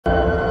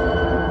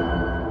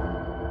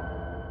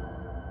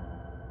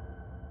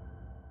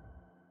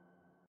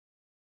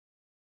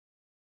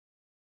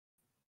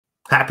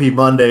Happy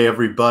Monday,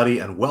 everybody,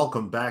 and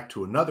welcome back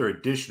to another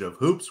edition of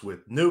Hoops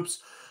with Noops,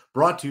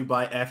 brought to you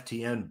by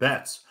FTN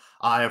Bets.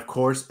 I, of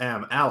course,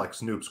 am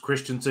Alex Noops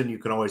Christensen. You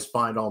can always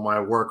find all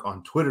my work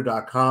on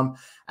twitter.com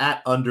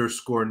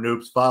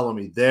 @_Noops. Follow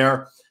me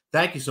there.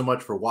 Thank you so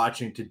much for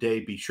watching today.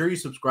 Be sure you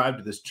subscribe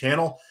to this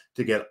channel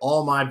to get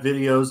all my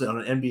videos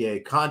on NBA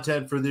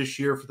content for this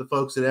year for the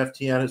folks at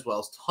FTN, as well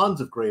as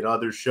tons of great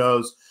other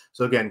shows.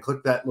 So again,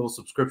 click that little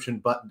subscription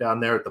button down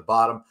there at the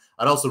bottom.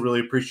 I'd also really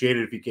appreciate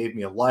it if you gave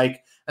me a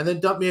like and then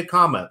dump me a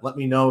comment. Let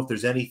me know if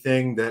there's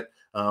anything that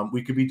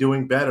we could be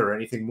doing better,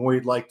 anything more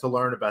you'd like to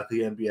learn about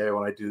the NBA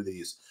when I do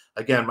these.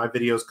 Again, my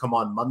videos come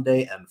on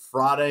Monday and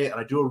Friday, and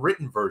I do a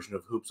written version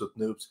of Hoops with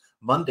Noops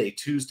Monday,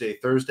 Tuesday,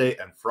 Thursday,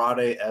 and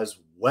Friday as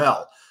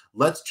well.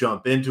 Let's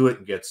jump into it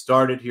and get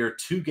started here.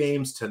 2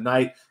 games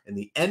tonight in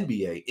the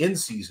NBA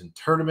in-season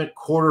tournament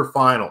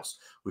quarterfinals.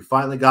 We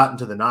finally got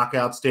into the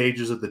knockout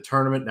stages of the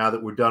tournament now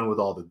that we're done with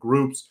all the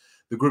groups.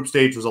 The group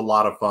stage was a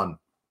lot of fun.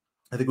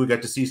 I think we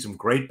got to see some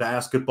great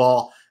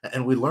basketball,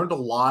 and we learned a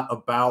lot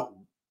about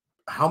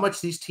how much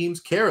these teams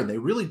care, and they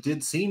really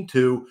did seem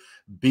to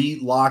be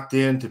locked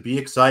in, to be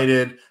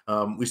excited.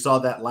 We saw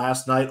that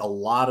last night, a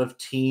lot of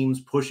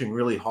teams pushing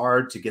really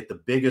hard to get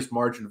the biggest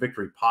margin of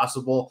victory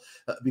possible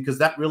because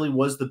that really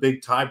was the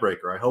big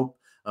tiebreaker. I hope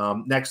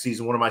next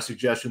season, one of my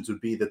suggestions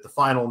would be that the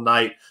final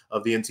night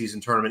of the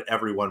in-season tournament,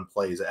 everyone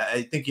plays.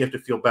 I think you have to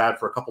feel bad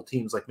for a couple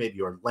teams like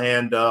maybe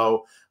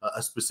Orlando,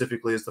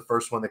 specifically is the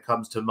first one that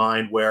comes to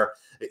mind, where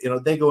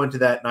they go into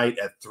that night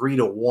at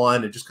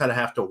 3-1 and just kind of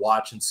have to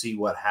watch and see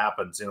what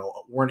happens.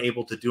 Weren't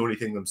able to do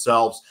anything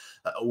themselves,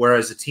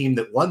 whereas a team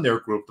that won their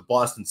group, the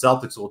Boston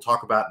Celtics, we'll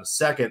talk about in a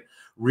second,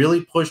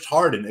 really pushed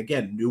hard and,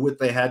 again, knew what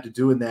they had to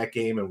do in that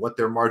game and what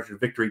their margin of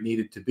victory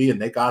needed to be, and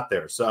they got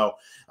there. So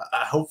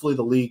hopefully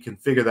the league can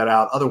figure that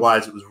out.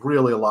 Otherwise, it was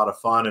really a lot of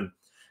fun. And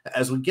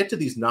as we get to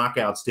these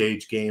knockout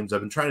stage games,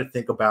 I've been trying to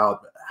think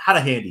about how to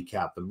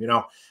handicap them.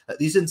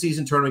 These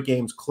in-season tournament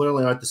games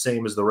clearly aren't the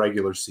same as the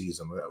regular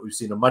season. We've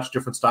seen a much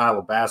different style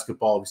of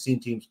basketball. We've seen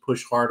teams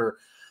push harder,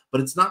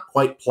 but it's not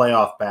quite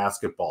playoff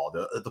basketball.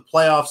 The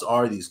playoffs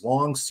are these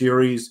long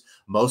series.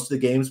 Most of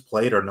the games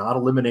played are not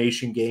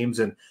elimination games,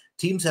 and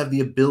teams have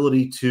the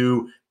ability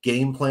to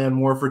game plan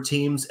more for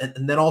teams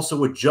and then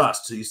also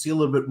adjust. So you see a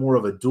little bit more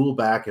of a duel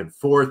back and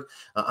forth.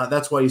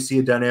 That's why you see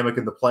a dynamic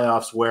in the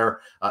playoffs where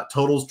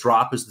totals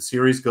drop as the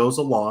series goes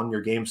along.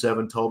 Your game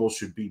 7 total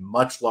should be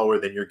much lower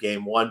than your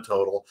game 1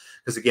 total.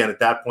 Because again, at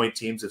that point,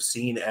 teams have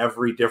seen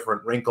every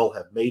different wrinkle,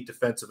 have made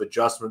defensive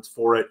adjustments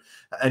for it.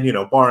 And,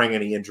 barring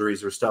any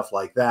injuries or stuff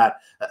like that,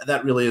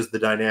 that really is the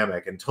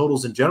dynamic. And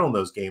totals in general in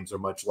those games are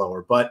much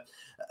lower. But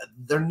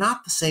they're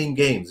not the same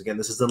games. Again,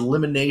 this is an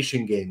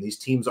elimination game. These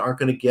teams aren't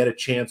going to get a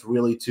chance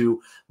really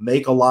to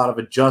make a lot of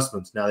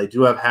adjustments. Now, they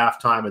do have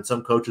halftime, and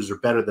some coaches are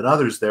better than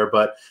others there,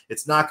 but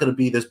it's not going to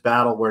be this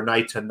battle where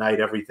night to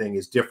night everything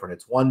is different.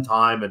 It's one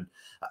time, and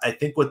I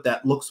think what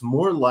that looks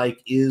more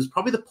like is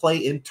probably the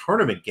play-in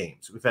tournament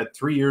games. We've had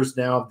 3 years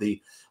now of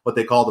what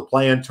they call the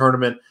play-in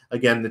tournament.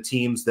 Again, the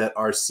teams that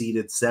are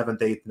seeded 7th,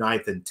 8th,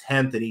 9th, and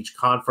 10th in each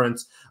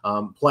conference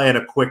play in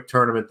a quick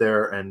tournament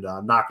there and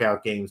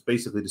knockout games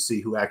basically to see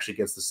who actually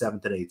gets the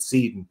 7th and 8th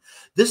seed. And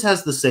this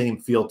has the same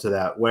feel to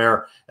that,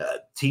 where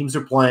teams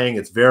are playing.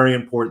 It's very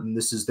important.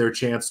 This is their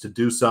chance to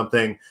do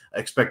something. I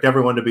expect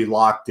everyone to be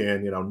locked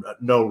in,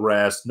 no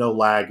rest, no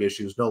lag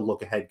issues, no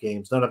look-ahead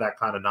games, none of that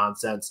kind of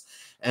nonsense.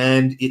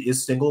 And it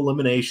is single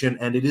elimination,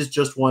 and it is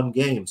just one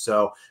game.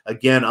 So,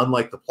 again,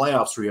 unlike the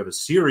playoffs where you have a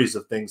series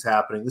of things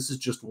happening, this is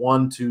just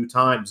 1-2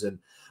 times. And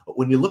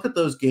when you look at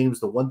those games,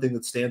 the one thing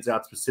that stands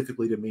out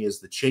specifically to me is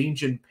the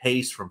change in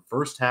pace from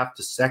first half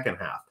to second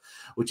half,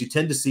 which you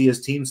tend to see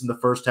as teams in the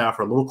first half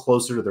are a little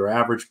closer to their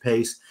average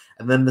pace.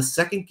 And then in the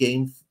second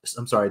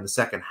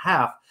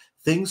half,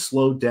 things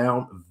slowed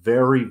down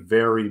very,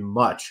 very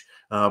much.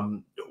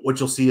 What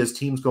you'll see as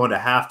teams go into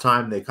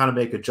halftime, they kind of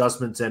make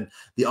adjustments, and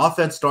the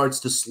offense starts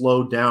to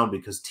slow down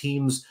because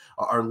teams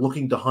are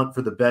looking to hunt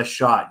for the best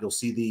shot. You'll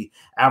see the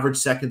average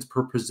seconds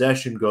per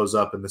possession goes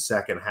up in the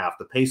second half.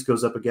 The pace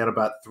goes up again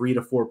about 3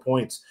 to 4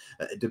 points,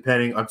 3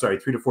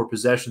 to 4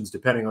 possessions,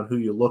 depending on who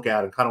you look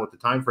at and kind of what the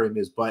time frame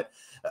is. But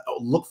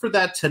look for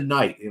that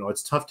tonight.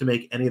 It's tough to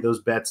make any of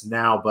those bets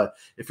now, but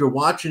if you're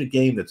watching a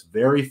game that's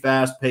very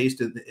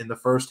fast-paced in the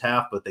first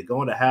half, but they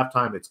go into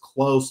halftime, it's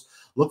close,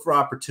 look for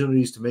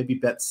opportunities to maybe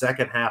bet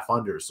second half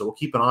unders. So we'll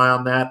keep an eye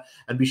on that,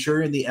 and be sure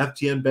you're in the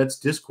FTN Bets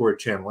Discord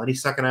channel. Any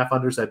second half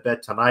unders I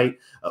bet tonight,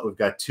 we've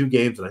got 2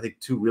 games and I think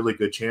 2 really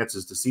good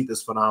chances to see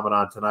this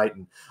phenomenon tonight,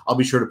 and I'll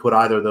be sure to put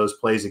either of those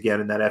plays again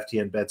in that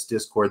FTN Bets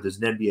Discord. There's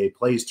an NBA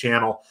Plays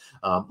channel.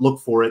 Look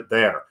for it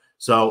there.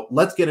 So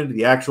let's get into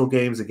the actual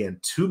games. Again,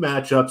 2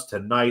 matchups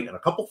tonight and a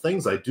couple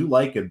things I do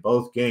like in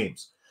both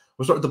games.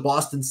 We'll start with the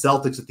Boston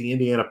Celtics at the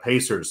Indiana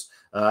Pacers.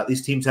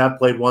 These teams have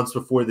played once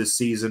before this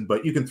season,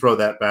 but you can throw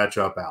that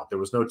matchup out. There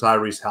was no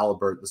Tyrese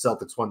Halliburton. The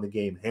Celtics won the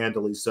game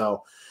handily.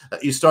 So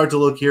you start to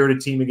look here at a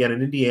team again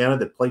in Indiana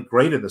that played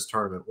great in this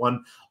tournament,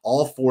 won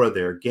all 4 of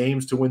their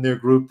games to win their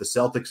group. The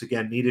Celtics,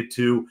 again, needed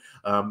to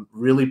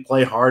really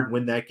play hard,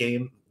 win that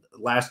game.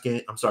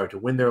 to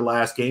win their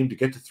last game to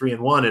get to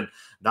 3-1, and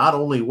not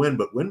only win,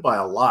 but win by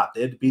a lot.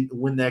 They had to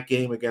win that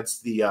game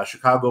against the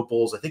Chicago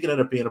Bulls. I think it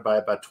ended up being by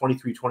about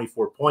 23,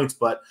 24 points,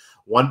 but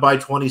won by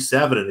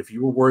 27. And if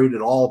you were worried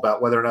at all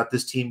about whether or not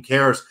this team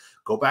cares,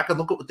 go back and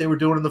look at what they were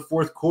doing in the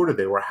fourth quarter.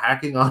 They were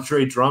hacking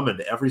Andre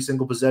Drummond every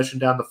single possession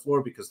down the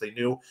floor because they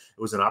knew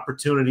it was an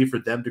opportunity for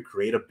them to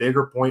create a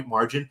bigger point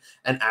margin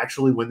and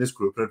actually win this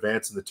group and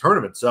advance in the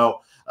tournament.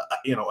 So,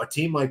 a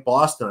team like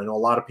Boston, I know a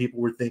lot of people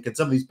were thinking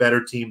some of these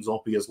better teams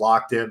won't be as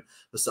locked in.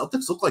 The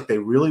Celtics look like they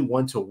really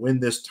want to win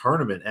this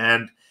tournament.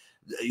 And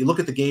you look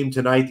at the game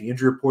tonight, the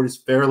injury report is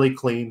fairly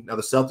clean. Now,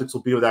 the Celtics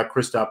will be without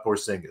Kristaps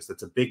Porzingis.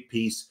 That's a big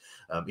piece.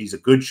 He's a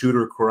good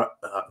shooter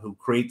who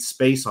creates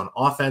space on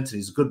offense, and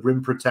he's a good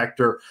rim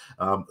protector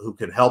who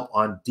can help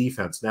on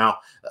defense. Now,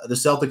 the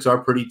Celtics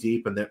are pretty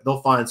deep, and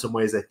they'll find some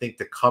ways, I think,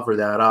 to cover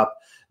that up.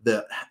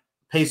 The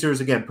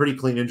Pacers, again, pretty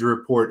clean injury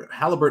report.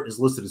 Halliburton is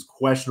listed as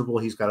questionable.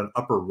 He's got an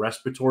upper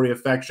respiratory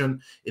infection.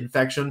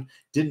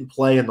 Didn't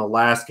play in the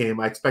last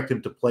game. I expect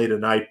him to play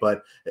tonight,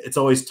 but it's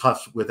always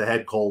tough with a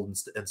head cold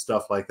and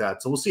stuff like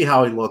that. So we'll see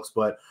how he looks,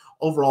 but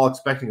overall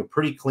expecting a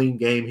pretty clean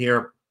game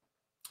here.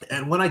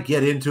 And when I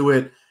get into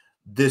it,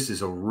 this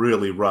is a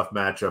really rough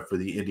matchup for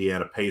the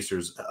Indiana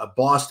Pacers.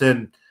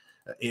 Boston,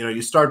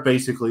 you start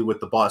basically with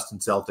the Boston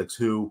Celtics,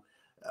 who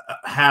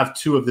have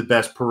two of the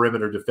best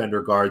perimeter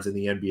defender guards in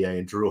the NBA,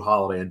 and Drew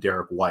Holiday and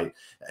Derek White.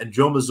 And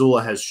Joe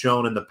Mazzulla has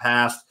shown in the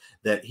past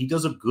that he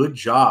does a good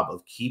job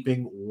of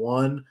keeping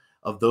one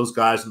of those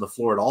guys on the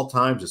floor at all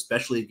times,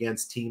 especially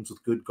against teams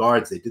with good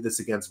guards. They did this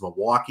against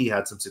Milwaukee,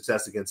 had some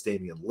success against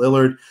Damian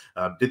Lillard,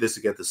 did this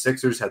against the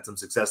Sixers, had some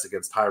success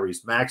against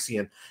Tyrese Maxey,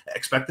 and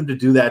expect them to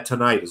do that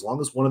tonight. As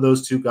long as one of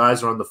those two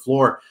guys are on the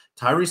floor,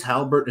 Tyrese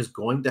Halliburton is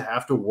going to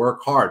have to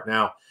work hard.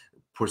 Now,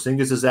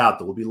 Porzingis is out.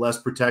 There will be less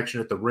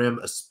protection at the rim,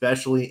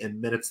 especially in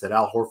minutes that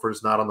Al Horford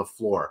is not on the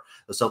floor.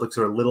 The Celtics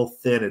are a little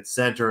thin at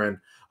center and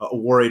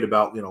worried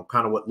about,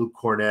 kind of what Luke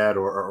Cornett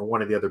or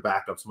one of the other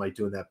backups might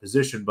do in that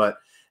position. But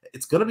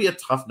it's going to be a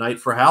tough night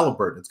for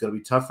Halliburton. It's going to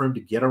be tough for him to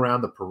get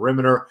around the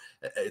perimeter.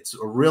 It's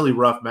a really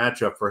rough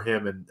matchup for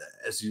him. And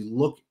as you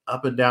look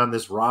up and down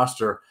this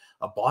roster,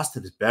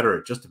 Boston is better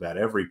at just about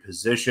every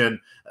position.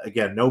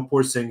 Again, no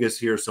Porzingis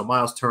here, so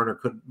Miles Turner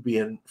could be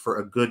in for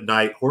a good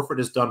night. Horford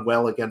has done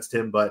well against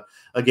him, but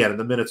again, in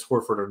the minutes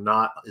Horford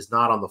is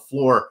not on the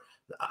floor,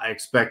 I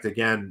expect,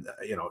 again,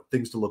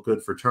 things to look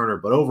good for Turner.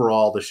 But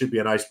overall, this should be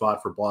a nice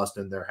spot for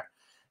Boston. They're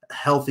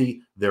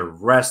healthy, they're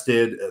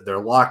rested, they're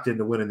locked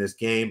into winning this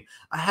game.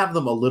 I have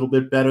them a little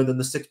bit better than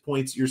the 6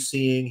 points you're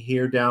seeing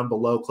here down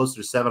below,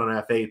 closer to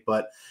 7.5, 8,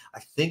 but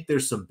I think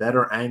there's some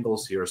better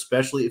angles here,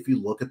 especially if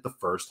you look at the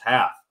first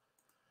half.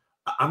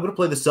 I'm going to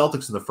play the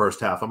Celtics in the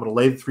first half. I'm going to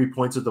lay the 3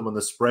 points of them on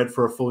the spread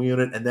for a full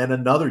unit, and then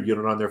another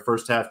unit on their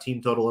first half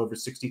team total over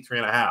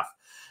 63.5.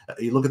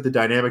 You look at the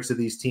dynamics of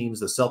these teams,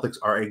 the Celtics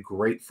are a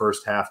great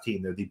first half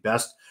team. They're the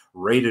best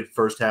rated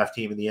first half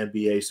team in the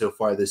NBA so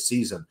far this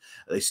season.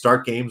 They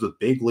start games with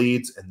big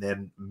leads and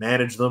then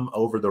manage them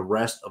over the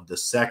rest of the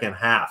second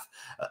half.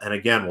 And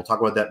again, we'll talk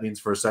about what that means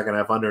for a second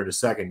half under in a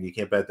second. You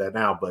can't bet that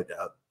now, but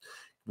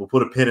we'll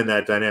put a pin in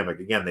that dynamic.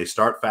 Again, they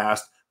start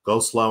fast, go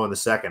slow in the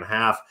second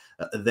half.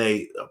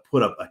 They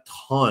put up a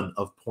ton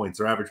of points.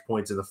 Their average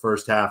points in the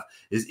first half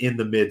is in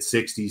the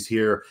mid-60s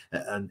here,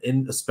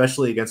 and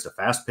especially against a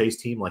fast-paced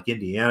team like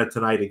Indiana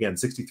tonight. Again,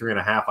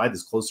 63.5. I had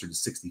this closer to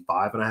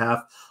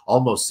 65.5,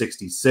 almost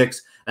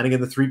 66. And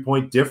again, the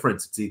three-point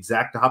difference, it's the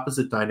exact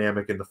opposite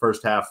dynamic in the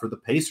first half for the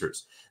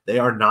Pacers. They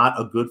are not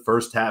a good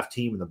first-half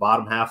team in the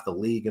bottom half of the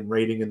league in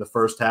rating in the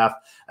first half,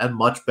 and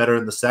much better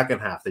in the second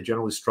half. They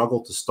generally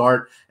struggle to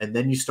start, and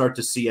then you start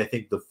to see, I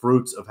think, the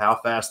fruits of how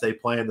fast they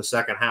play in the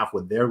second half.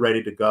 When they're ready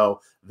to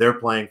go, they're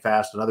playing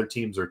fast, and other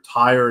teams are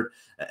tired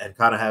and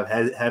kind of have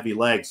heavy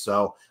legs.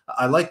 So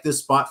I like this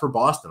spot for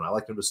Boston. I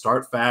like them to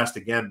start fast.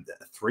 Again,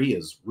 3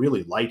 is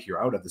really light here.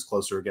 I would have this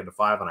closer again to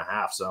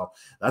 5.5. So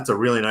that's a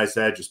really nice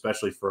edge,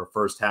 especially for a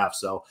first half.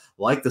 So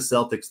like the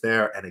Celtics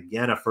there, and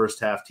again, a first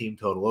half team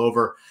total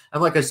over.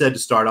 And like I said to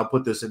start, I'll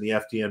put this in the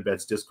FTN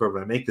Bets Discord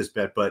when I make this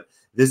bet, but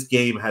this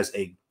game has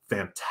a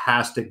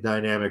fantastic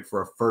dynamic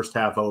for a first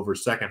half over,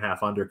 second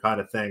half under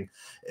kind of thing.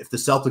 If the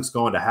Celtics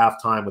go into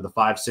halftime with a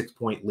 5-6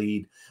 point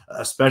lead,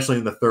 especially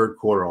in the third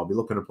quarter, I'll be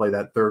looking to play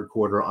that third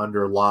quarter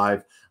under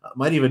live.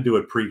 Might even do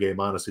it pregame,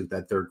 honestly, with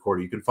that third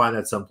quarter. You can find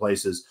that some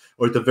places,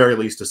 or at the very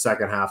least a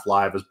second half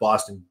live as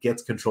Boston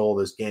gets control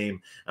of this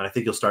game. And I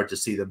think you'll start to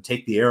see them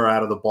take the air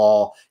out of the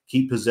ball,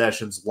 keep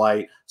possessions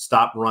light,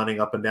 stop running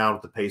up and down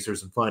with the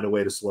Pacers, and find a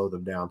way to slow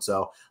them down.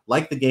 So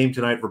like the game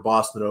tonight for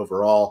Boston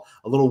overall.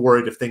 A little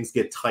worried if things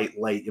get tight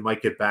late, you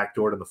might get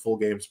backdoored in the full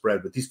game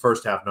spread, but these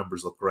first half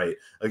numbers look great.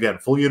 Again,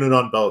 full unit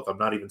on both. I'm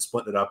not even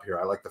splitting it up here.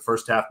 I like the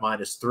first half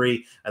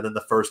 -3, and then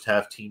the first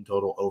half team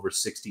total over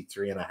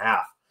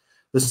 63.5.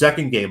 The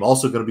second game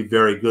also going to be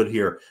very good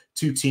here.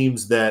 Two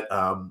teams that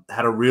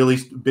had a really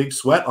big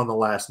sweat on the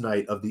last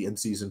night of the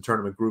in-season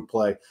tournament group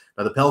play.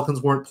 Now, the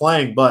Pelicans weren't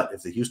playing, but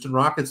if the Houston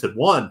Rockets had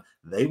won,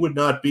 they would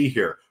not be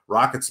here.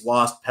 Rockets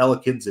lost.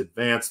 Pelicans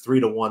advanced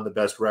 3-1, the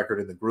best record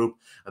in the group.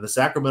 And the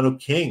Sacramento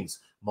Kings,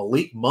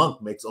 Malik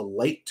Monk makes a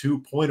late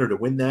two-pointer to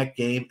win that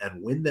game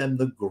and win them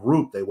the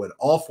group. They win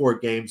all 4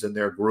 games in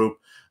their group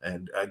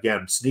and,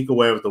 again, sneak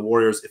away with the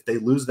Warriors. If they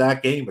lose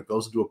that game, it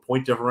goes into a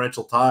point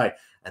differential tie,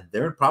 and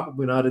they're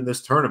probably not in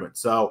this tournament.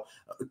 So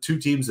 2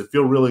 teams that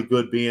feel really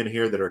good being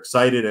here, that are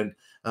excited. And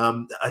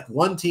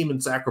one team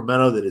in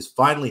Sacramento that is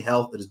finally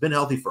healthy, that has been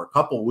healthy for a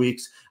couple of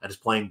weeks and is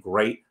playing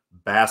great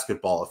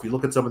basketball. If you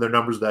look at some of their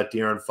numbers, that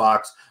De'Aaron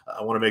Fox,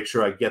 I want to make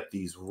sure I get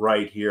these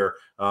right here.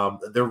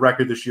 Their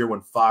record this year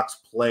when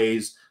Fox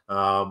plays,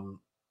 they're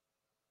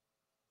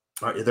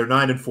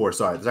 9-4.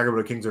 Sorry, the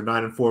Sacramento Kings are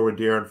 9-4 when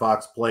De'Aaron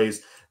Fox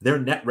plays. Their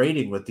net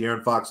rating with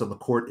De'Aaron Fox on the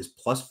court is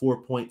plus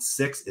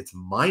 4.6. It's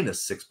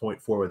minus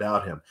 6.4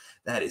 without him.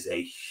 That is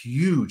a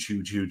huge,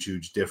 huge, huge,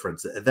 huge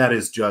difference. That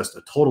is just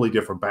a totally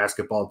different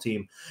basketball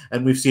team,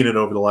 and we've seen it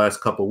over the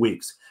last couple of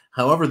weeks.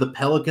 However, the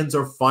Pelicans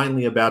are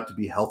finally about to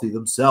be healthy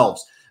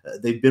themselves.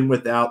 They've been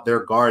without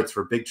their guards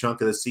for a big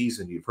chunk of the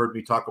season. You've heard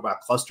me talk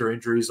about cluster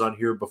injuries on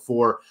here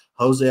before.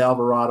 Jose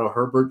Alvarado,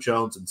 Herbert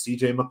Jones, and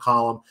C.J.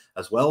 McCollum,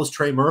 as well as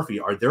Trey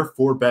Murphy, are their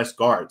 4 best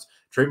guards.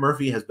 Trey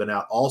Murphy has been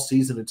out all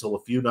season until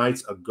a few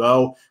nights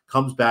ago,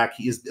 comes back.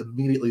 He is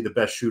immediately the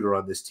best shooter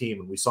on this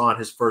team. And we saw in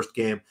his first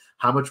game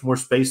how much more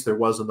space there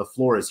was on the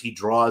floor as he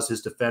draws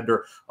his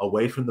defender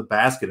away from the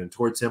basket and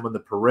towards him on the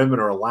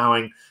perimeter,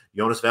 allowing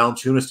Jonas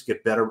Valanciunas to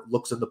get better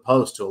looks in the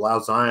post, to allow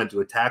Zion to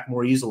attack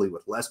more easily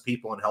with less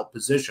people in help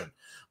position.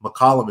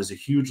 McCollum is a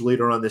huge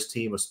leader on this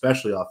team,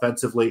 especially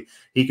offensively.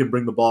 He can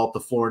bring the ball up the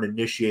floor and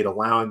initiate,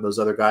 allowing those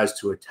other guys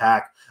to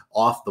attack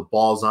off the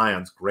ball.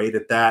 Zion's great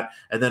at that.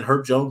 And then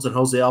Herb Jones and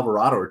Jose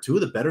Alvarado are 2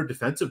 of the better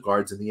defensive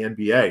guards in the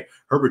NBA.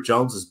 Herbert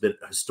Jones has been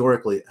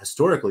historically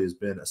has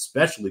been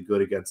especially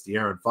good against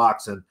De'Aaron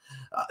Fox. And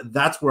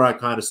that's where I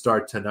kind of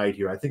start tonight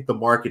here. I think the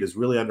market is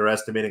really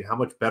underestimating how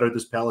much better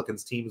this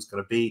Pelicans team is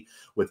going to be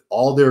with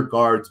all their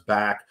guards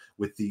back,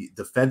 with the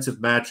defensive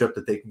matchup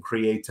that they can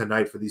create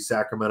tonight for these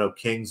Sacramento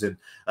Kings, and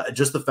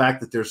just the fact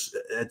that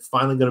it's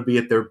finally going to be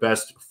at their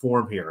best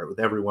form here with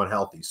everyone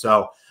healthy.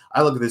 So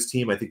I look at this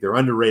team. I think they're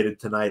underrated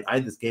tonight. I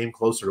had this game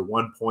closer to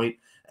 1 point.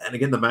 And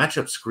again, the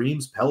matchup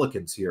screams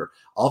Pelicans here.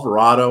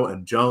 Alvarado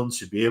and Jones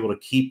should be able to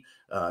keep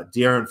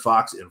De'Aaron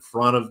Fox in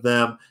front of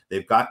them.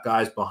 They've got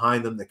guys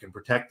behind them that can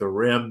protect the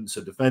rim.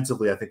 So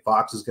defensively, I think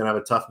Fox is going to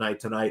have a tough night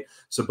tonight.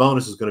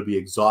 Sabonis is going to be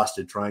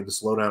exhausted trying to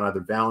slow down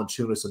either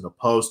Valanciunas in the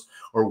post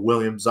or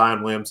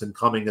Zion Williamson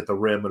coming at the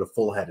rim at a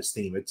full head of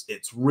steam.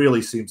 It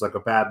really seems like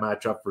a bad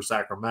matchup for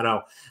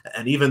Sacramento.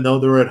 And even though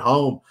they're at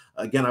home,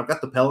 again, I've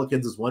got the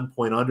Pelicans as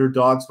 1-point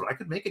underdogs, but I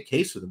could make a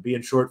case for them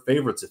being short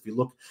favorites if you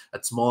look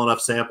at small enough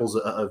samples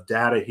of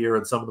data here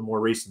and some of the more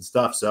recent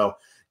stuff. So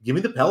give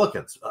me the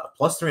Pelicans.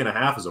 Plus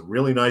 3.5 is a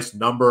really nice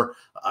number.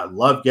 I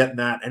love getting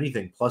that.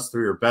 Anything plus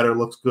 3 or better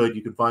looks good.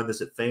 You can find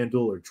this at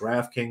FanDuel or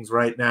DraftKings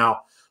right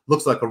now.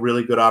 Looks like a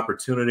really good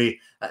opportunity.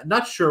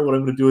 Not sure what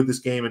I'm going to do with this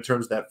game in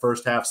terms of that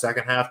first half,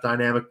 second half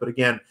dynamic. But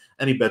again,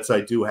 any bets I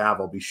do have,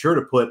 I'll be sure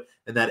to put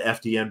in that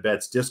FTN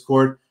Bets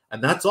Discord.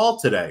 And that's all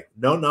today.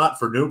 No, not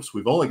for Noops.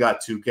 We've only got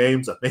 2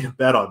 games. I've made a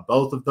bet on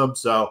both of them.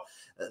 So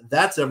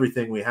that's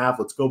everything we have.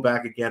 Let's go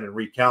back again and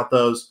recount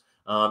those.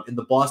 In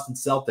the Boston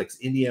Celtics,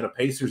 Indiana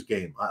Pacers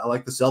game, I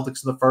like the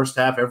Celtics in the first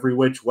half every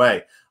which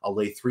way. I'll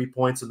lay 3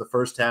 points in the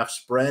first half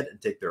spread and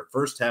take their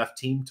first half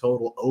team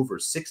total over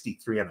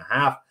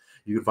 63.5.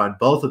 You can find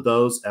both of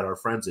those at our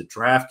friends at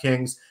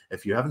DraftKings.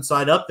 If you haven't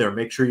signed up there,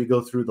 make sure you go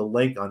through the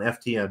link on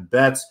FTN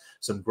Bets.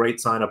 Some great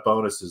sign-up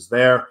bonuses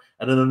there.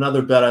 And then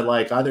another bet I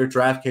like, either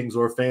DraftKings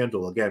or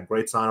FanDuel. Again,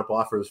 great sign-up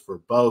offers for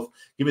both.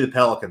 Give me the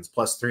Pelicans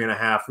plus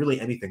 3.5. Really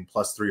anything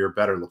plus 3 or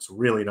better looks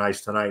really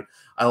nice tonight.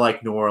 I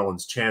like New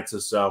Orleans'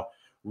 chances, so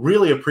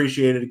really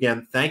appreciate it.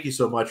 Again, thank you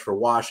so much for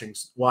watching.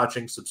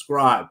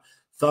 Subscribe,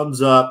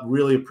 thumbs up.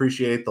 Really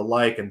appreciate the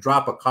like, and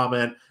drop a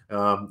comment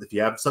if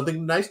you have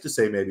something nice to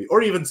say maybe,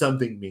 or even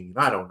something mean.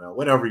 I don't know.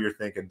 Whatever you're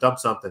thinking, dump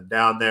something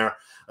down there.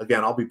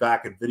 Again, I'll be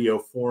back in video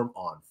form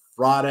on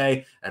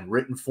Friday and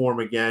written form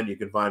again. You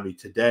can find me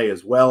today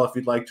as well if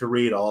you'd like to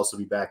read. I'll also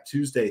be back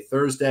Tuesday,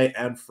 Thursday,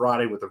 and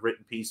Friday with a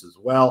written piece as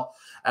well.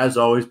 As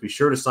always, be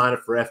sure to sign up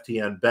for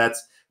FTN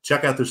Bets.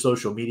 Check out their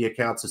social media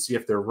accounts to see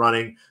if they're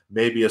running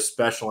maybe a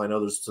special. I know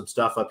there's some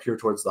stuff up here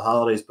towards the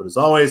holidays, but as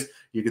always,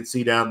 you can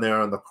see down there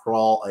on the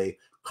crawl a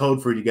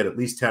code for you to get at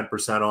least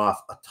 10%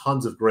 off.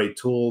 Tons of great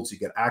tools. You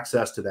get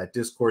access to that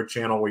Discord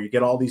channel where you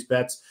get all these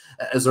bets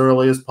as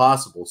early as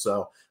possible.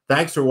 So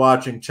thanks for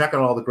watching. Check out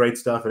all the great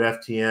stuff at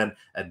FTN,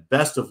 and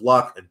best of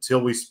luck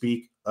until we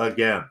speak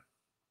again.